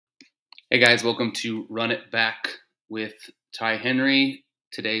Hey guys, welcome to Run It Back with Ty Henry.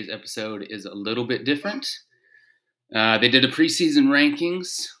 Today's episode is a little bit different. They did a preseason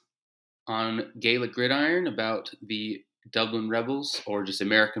rankings on Gaelic Gridiron about the Dublin Rebels, or just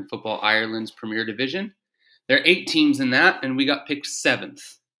American Football Ireland's Premier Division. There are 8 teams in that, and we got picked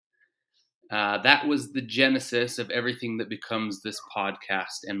 7th. That was the genesis of everything that becomes this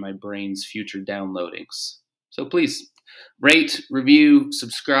podcast and my brain's future downloadings. So please, rate, review,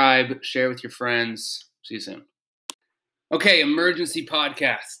 subscribe, share with your friends. See you soon. Okay, emergency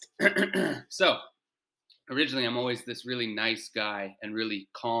podcast. So, originally I'm always this really nice guy and really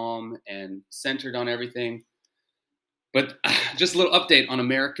calm and centered on everything. But just a little update on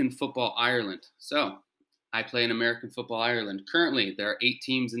American Football Ireland. So, I play in American Football Ireland. Currently, there are 8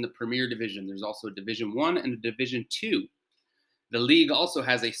 teams in the Premier Division. There's also a Division 1 and a Division 2. The league also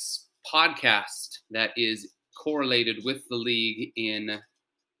has a podcast that is correlated with the league in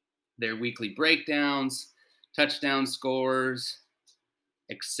their weekly breakdowns, touchdown scores,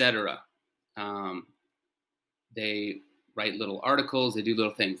 etc. They write little articles, they do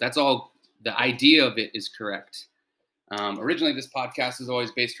little things. That's all. The idea of it is correct. Originally, this podcast was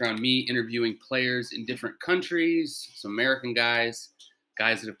always based around me interviewing players in different countries, some American guys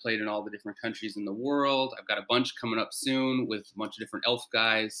that have played in all the different countries in the world. I've got a bunch coming up soon with a bunch of different elf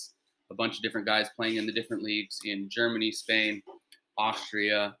guys, a bunch of different guys playing in the different leagues in Germany, Spain,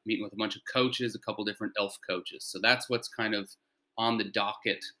 Austria, meeting with a bunch of coaches, a couple different elf coaches. So that's what's kind of on the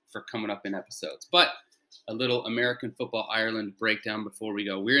docket for coming up in episodes. But a little American Football Ireland breakdown before we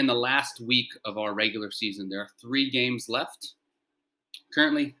go. We're in the last week of our regular season. There are 3 games left.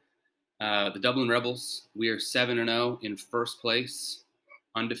 Currently, the Dublin Rebels, we are 7-0 in first place,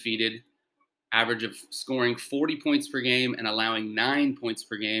 undefeated. Average of scoring 40 points per game and allowing 9 points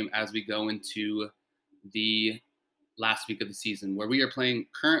per game as we go into the last week of the season, where we are playing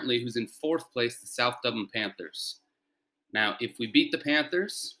currently who's in 4th place, the South Dublin Panthers. Now, if we beat the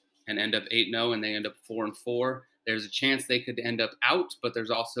Panthers and end up 8-0 and they end up 4-4, there's a chance they could end up out, but there's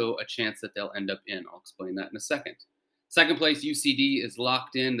also a chance that they'll end up in. I'll explain that in a second. Second place, UCD is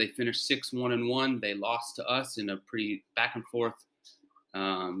locked in. They finished 6-1-1. They lost to us in a pretty back and forth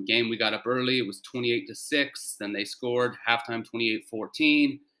game. We got up early. It was 28-6. Then they scored halftime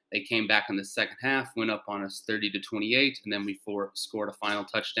 28-14. They came back in the second half, went up on us 30-28, and then we scored a final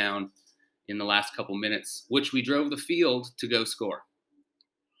touchdown in the last couple minutes, which we drove the field to go score.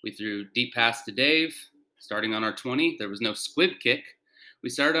 We threw deep pass to Dave, starting on our 20. There was no squib kick. We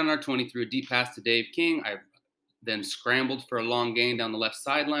started on our 20, threw a deep pass to Dave King. I then scrambled for a long gain down the left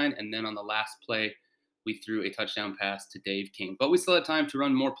sideline, and then on the last play, we threw a touchdown pass to Dave King. But we still had time to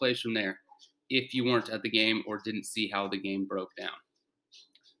run more plays from there if you weren't at the game or didn't see how the game broke down,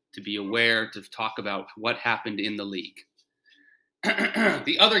 to be aware, to talk about what happened in the league.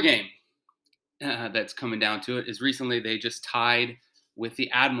 The other game that's coming down to it is recently they just tied with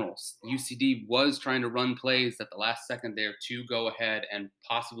the Admirals. UCD was trying to run plays at the last second there to go ahead and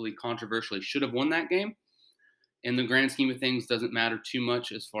possibly controversially should have won that game. In the grand scheme of things, doesn't matter too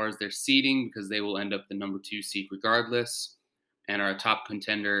much as far as their seeding, because they will end up the number 2 seed regardless and are a top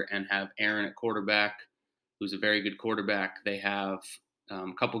contender and have Aaron at quarterback, who's a very good quarterback. They have a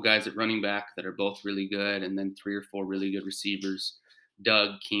couple guys at running back that are both really good, and then 3 or 4 really good receivers,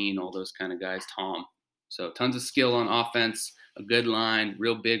 Doug, Keene, all those kind of guys, Tom. So tons of skill on offense, a good line,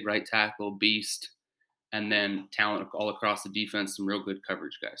 real big right tackle, beast, and then talent all across the defense, some real good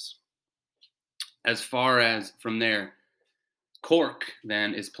coverage guys. As far as from there, Cork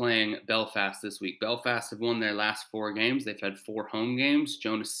then is playing Belfast this week. Belfast have won their last 4 games. They've had 4 home games.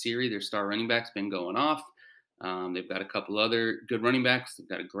 Jonas Seary, their star running back, has been going off. They've got a couple other good running backs. They've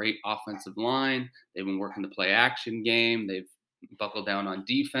got a great offensive line. They've been working the play action game. They've buckled down on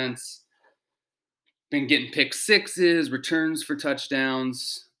defense. Been getting pick sixes, returns for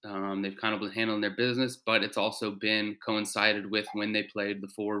touchdowns. They've kind of been handling their business, but it's also been coincided with when they played the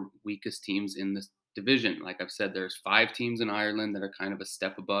 4 weakest teams in this division. Like I've said, there's 5 teams in Ireland that are kind of a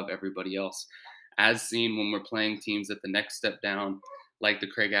step above everybody else, as seen when we're playing teams at the next step down, like the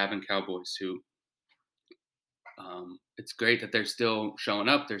Craigavon Cowboys, who it's great that they're still showing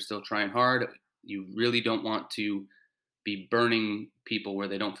up. They're still trying hard. You really don't want to be burning people where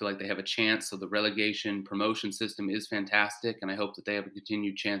they don't feel like they have a chance. So the relegation promotion system is fantastic, and I hope that they have a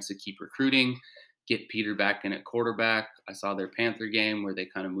continued chance to keep recruiting, get Peter back in at quarterback. I saw their Panther game where they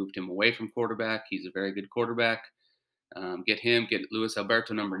kind of moved him away from quarterback. He's a very good quarterback. Get Luis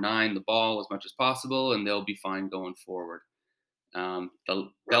Alberto, number 9, the ball as much as possible, and they'll be fine going forward. The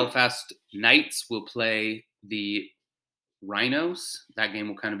Belfast Knights will play the Rhinos. That game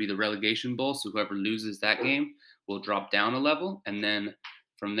will kind of be the relegation bowl, so whoever loses that game will drop down a level. And then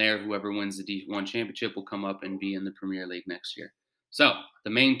from there, whoever wins the D1 championship will come up and be in the Premier League next year. So the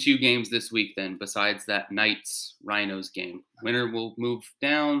main 2 games this week then, besides that Knights Rhinos game, winner will move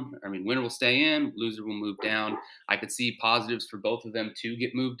down. Winner will stay in, loser will move down. I could see positives for both of them to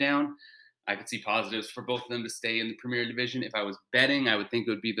get moved down. I could see positives for both of them to stay in the Premier Division. If I was betting, I would think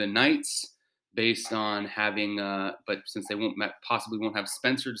it would be the Knights, based on having, but since they possibly won't have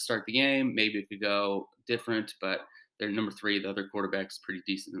Spencer to start the game, maybe it could go different. But they're number 3. The other quarterback's pretty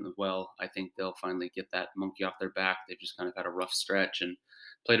decent as well. I think they'll finally get that monkey off their back. They've just kind of had a rough stretch and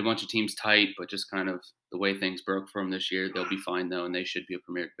played a bunch of teams tight, but just kind of the way things broke for them this year. They'll be fine though, and they should be a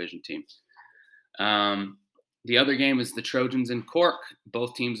Premier Division team. The other game is the Trojans and Cork.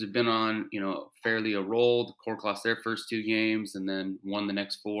 Both teams have been on, fairly a roll. Cork lost their first 2 games and then won the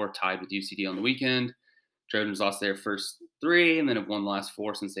next 4, tied with UCD on the weekend. Trojans lost their first 3 and then have won the last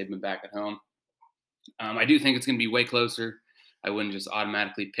 4 since they've been back at home. I do think it's going to be way closer. I wouldn't just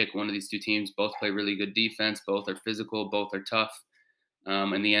automatically pick one of these 2 teams. Both play really good defense. Both are physical. Both are tough.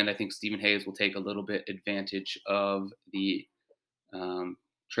 In the end, I think Stephen Hayes will take a little bit advantage of the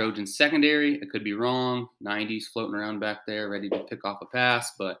Trojan secondary. I could be wrong. 90s floating around back there, ready to pick off a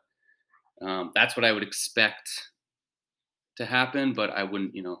pass. But that's what I would expect to happen. But I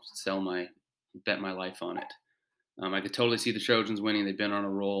wouldn't, bet my life on it. I could totally see the Trojans winning. They've been on a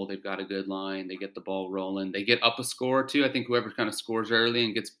roll. They've got a good line. They get the ball rolling. They get up a score, too. I think whoever kind of scores early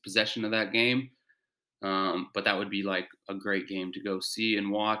and gets possession of that game. But that would be like a great game to go see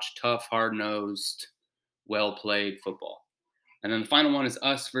and watch. Tough, hard-nosed, well-played football. And then the final one is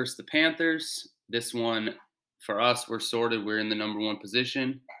us versus the Panthers. This one, for us, we're sorted. We're in the number 1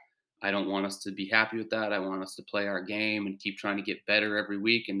 position. I don't want us to be happy with that. I want us to play our game and keep trying to get better every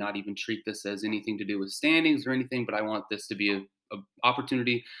week and not even treat this as anything to do with standings or anything. But I want this to be an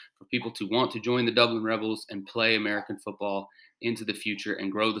opportunity for people to want to join the Dublin Rebels and play American football into the future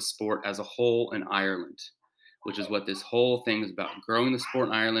and grow the sport as a whole in Ireland, which is what this whole thing is about, growing the sport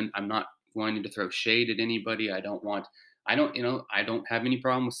in Ireland. I'm not wanting to throw shade at anybody. I don't have any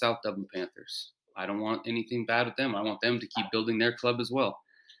problem with South Dublin Panthers. I don't want anything bad with them. I want them to keep building their club as well.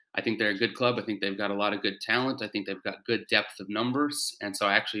 I think they're a good club. I think they've got a lot of good talent. I think they've got good depth of numbers. And so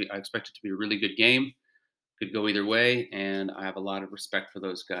I expect it to be a really good game. Could go either way. And I have a lot of respect for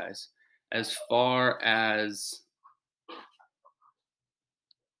those guys.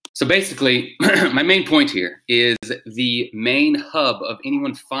 So basically, my main point here is the main hub of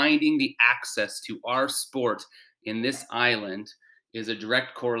anyone finding the access to our sport in this island is a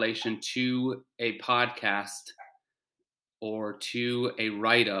direct correlation to a podcast or to a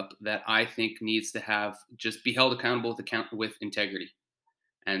write-up that I think needs to have just be held accountable with integrity.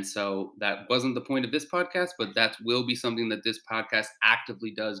 And so that wasn't the point of this podcast, but that will be something that this podcast actively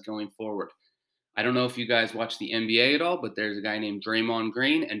does going forward. I don't know if you guys watch the NBA at all, but there's a guy named Draymond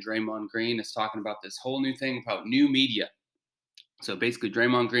Green, and Draymond Green is talking about this whole new thing about new media. So basically,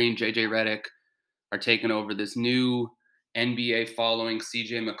 Draymond Green, JJ Redick are taking over this new NBA following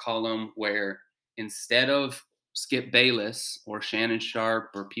CJ McCollum, where instead of Skip Bayless or Shannon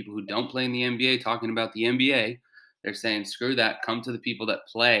Sharp or people who don't play in the NBA talking about the NBA, they're saying, screw that, come to the people that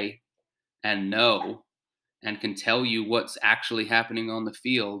play and know and can tell you what's actually happening on the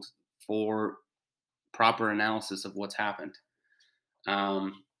field for proper analysis of what's happened.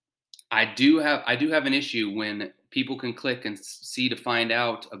 I do have an issue when people can click and see to find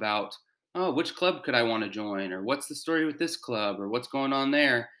out about, oh, which club could I want to join, or what's the story with this club, or what's going on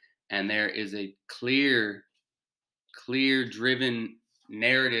there, and there is a clear driven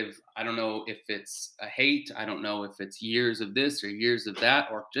narrative. I don't know if it's a hate. I don't know if it's years of this or years of that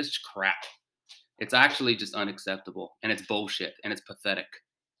or just crap. It's actually just unacceptable, and it's bullshit, and it's pathetic.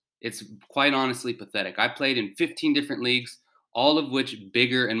 It's quite honestly pathetic. I played in 15 different leagues, all of which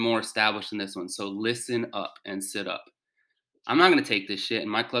bigger and more established than this one. So listen up and sit up. I'm not going to take this shit,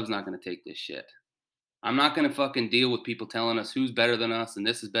 and my club's not going to take this shit. I'm not going to fucking deal with people telling us who's better than us and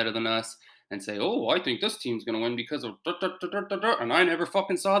this is better than us and say, oh, I think this team's going to win because of and I never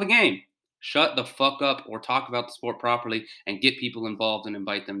fucking saw the game. Shut the fuck up or talk about the sport properly and get people involved and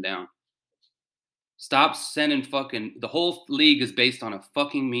invite them down. Stop sending the whole league is based on a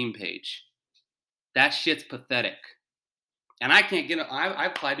fucking meme page. That shit's pathetic. And I can't I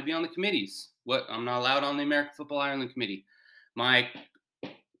applied to be on the committees. I'm not allowed on the American Football Ireland committee. My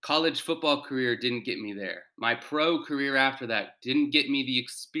college football career didn't get me there. My pro career after that didn't get me the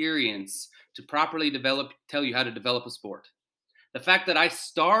experience to properly tell you how to develop a sport. The fact that I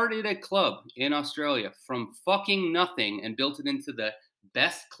started a club in Australia from fucking nothing and built it into the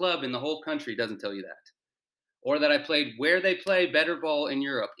best club in the whole country doesn't tell you that. Or that I played where they play better ball in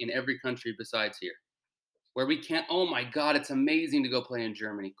Europe in every country besides here. where we can't, oh my God, it's amazing to go play in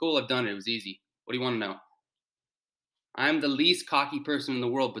Germany. Cool, I've done it. It was easy. What do you want to know? I'm the least cocky person in the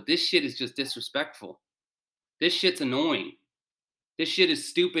world, but this shit is just disrespectful. This shit's annoying. This shit is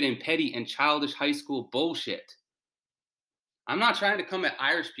stupid and petty and childish high school bullshit. I'm not trying to come at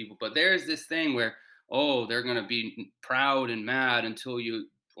Irish people, but there's this thing where, oh, they're going to be proud and mad until you.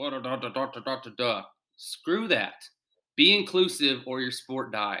 Screw that. Be inclusive or your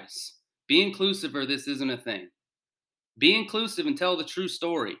sport dies. Be inclusive or this isn't a thing. Be inclusive and tell the true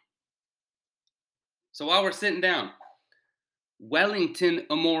story. So while we're sitting down, Wellington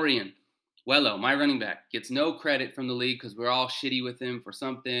Amorian. Wello, my running back, gets no credit from the league because we're all shitty with him for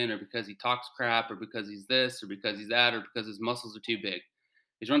something, or because he talks crap, or because he's this, or because he's that, or because his muscles are too big.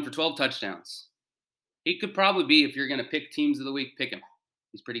 He's run for 12 touchdowns. He could probably be, if you're going to pick teams of the week, pick him.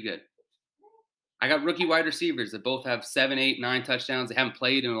 He's pretty good. I got rookie wide receivers that both have 7, 8, 9 touchdowns. They haven't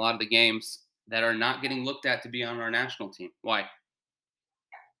played in a lot of the games that are not getting looked at to be on our national team. Why?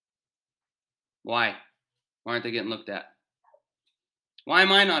 Why? Why aren't they getting looked at? Why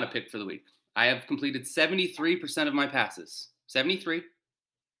am I not a pick for the week? I have completed 73% of my passes. 73.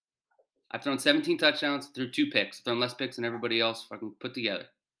 I've thrown 17 touchdowns, threw 2 picks. I've thrown less picks than everybody else fucking put together.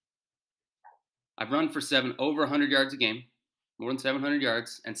 I've run for over 100 yards a game, more than 700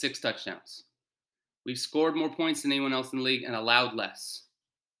 yards, and 6 touchdowns. We've scored more points than anyone else in the league and allowed less.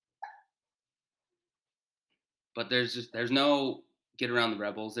 But there's no get around the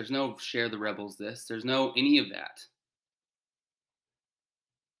Rebels. There's no share the Rebels this. There's no any of that.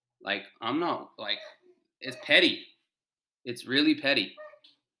 Like, I'm not, like, it's petty. It's really petty.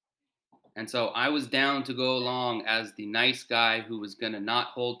 And so I was down to go along as the nice guy who was going to not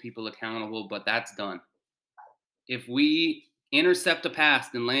hold people accountable, but that's done. If we intercept a pass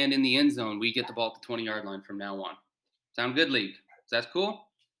and land in the end zone, we get the ball at the 20-yard line from now on. Sound good, league? So that's cool?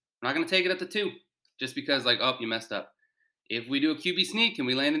 I'm not going to take it at the 2 just because, like, oh, you messed up. If we do a QB sneak and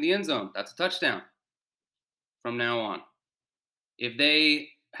we land in the end zone, that's a touchdown from now on. If they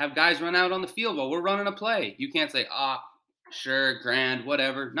have guys run out on the field while we're running a play, you can't say, sure, grand,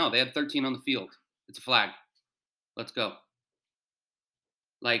 whatever. No, they had 13 on the field. It's a flag. Let's go.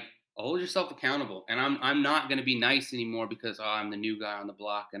 Like, hold yourself accountable. And I'm not going to be nice anymore because I'm the new guy on the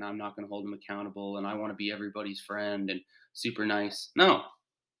block and I'm not going to hold them accountable and I want to be everybody's friend and super nice. No,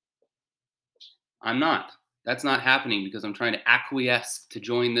 I'm not. That's not happening because I'm trying to acquiesce to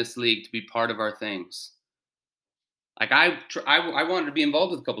join this league to be part of our things. Like, I wanted to be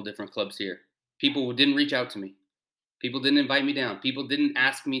involved with a couple different clubs here. People didn't reach out to me. People didn't invite me down. People didn't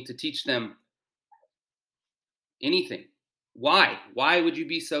ask me to teach them anything. Why? Why would you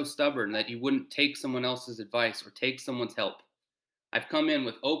be so stubborn that you wouldn't take someone else's advice or take someone's help? I've come in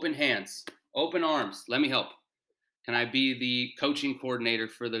with open hands, open arms. Let me help. Can I be the coaching coordinator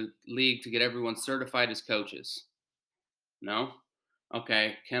for the league to get everyone certified as coaches? No?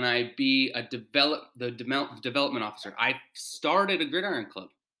 Okay. Can I be a development officer? I started a gridiron club.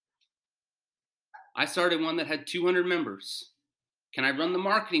 I started one that had 200 members. Can I run the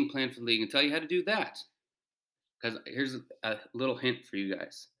marketing plan for the league and tell you how to do that? Because here's a little hint for you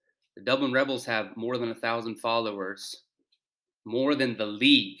guys. The Dublin Rebels have more than 1,000 followers, more than the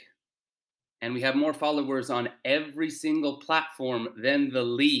league. And we have more followers on every single platform than the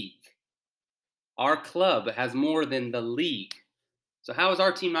league. Our club has more than the league. So how is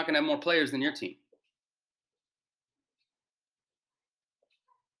our team not going to have more players than your team?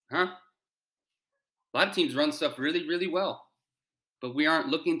 Huh? A lot of teams run stuff really, really well. But we aren't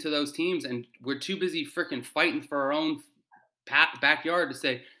looking to those teams, and we're too busy freaking fighting for our own backyard to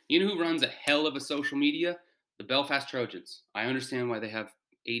say, you know who runs a hell of a social media? The Belfast Trojans. I understand why they have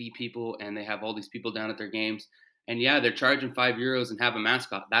 80 people and they have all these people down at their games. And yeah, they're charging €5 and have a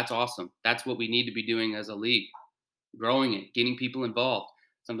mascot. That's awesome. That's what we need to be doing as a league. Growing it, getting people involved.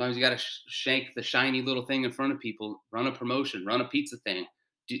 Sometimes you got to shake the shiny little thing in front of people, run a promotion, run a pizza thing.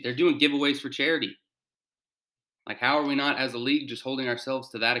 They're doing giveaways for charity. Like, how are we not, as a league, just holding ourselves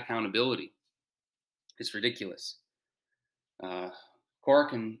to that accountability? It's ridiculous.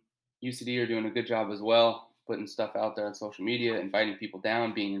 Cork and UCD are doing a good job as well, putting stuff out there on social media, inviting people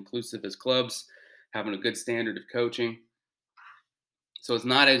down, being inclusive as clubs, having a good standard of coaching. So it's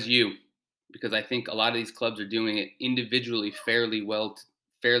not as you, because I think a lot of these clubs are doing it individually fairly well.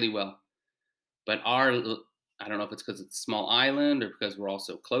 But I don't know if it's because it's a small island or because we're all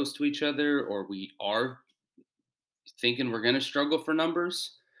so close to each other, or we are thinking we're going to struggle for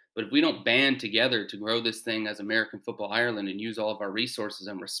numbers. But if we don't band together to grow this thing as American Football Ireland and use all of our resources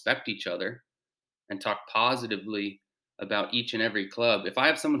and respect each other and talk positively about each and every club. If I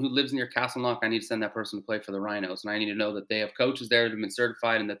have someone who lives near Castleknock, I need to send that person to play for the Rhinos. And I need to know that they have coaches there that have been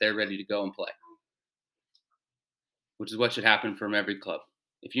certified and that they're ready to go and play. which is what should happen from every club.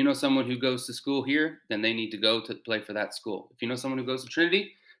 If you know someone who goes to school here, then they need to go to play for that school. If you know someone who goes to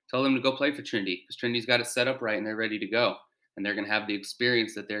Trinity, tell them to go play for Trinity, because Trinity's got it set up right and they're ready to go. And they're going to have the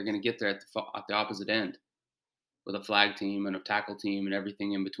experience that they're going to get there at the opposite end with a flag team and a tackle team and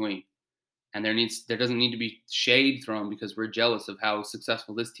everything in between. And there doesn't need to be shade thrown because we're jealous of how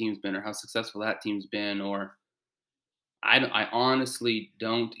successful this team's been or how successful that team's been, or I honestly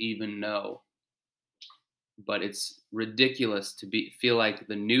don't even know. But it's ridiculous to feel like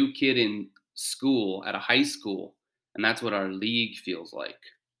the new kid in school at a high school, and that's what our league feels like.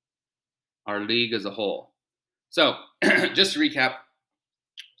 Our league as a whole. So, just to recap,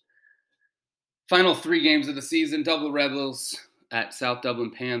 final 3 games of the season: Double Rebels at South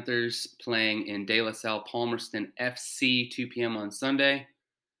Dublin Panthers playing in De La Salle Palmerston FC, 2 p.m. on Sunday.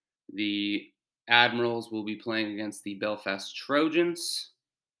 The Admirals will be playing against the Belfast Trojans.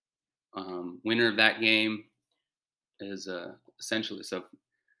 Winner of that game is essentially, so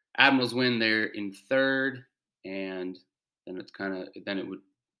Admirals win, they're in 3rd, and then it would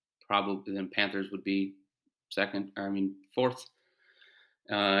probably, then Panthers would be 4th.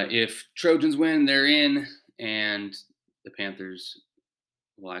 If Trojans win, they're in, and the Panthers,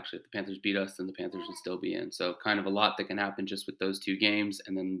 well, actually, if the Panthers beat us, then the Panthers would still be in. So kind of a lot that can happen just with those 2 games,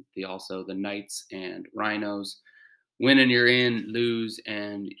 and then the Knights and Rhinos. Win and you're in, lose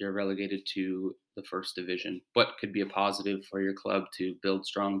and you're relegated to the 1st division. But could be a positive for your club to build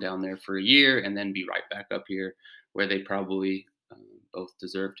strong down there for a year and then be right back up here where they probably both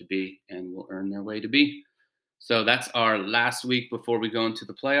deserve to be and will earn their way to be. So that's our last week before we go into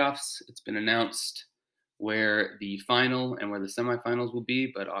the playoffs. It's been announced where the final and where the semifinals will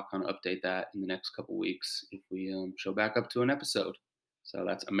be, but I'll kind of update that in the next couple weeks if we show back up to an episode. So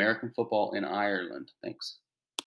that's American football in Ireland. Thanks.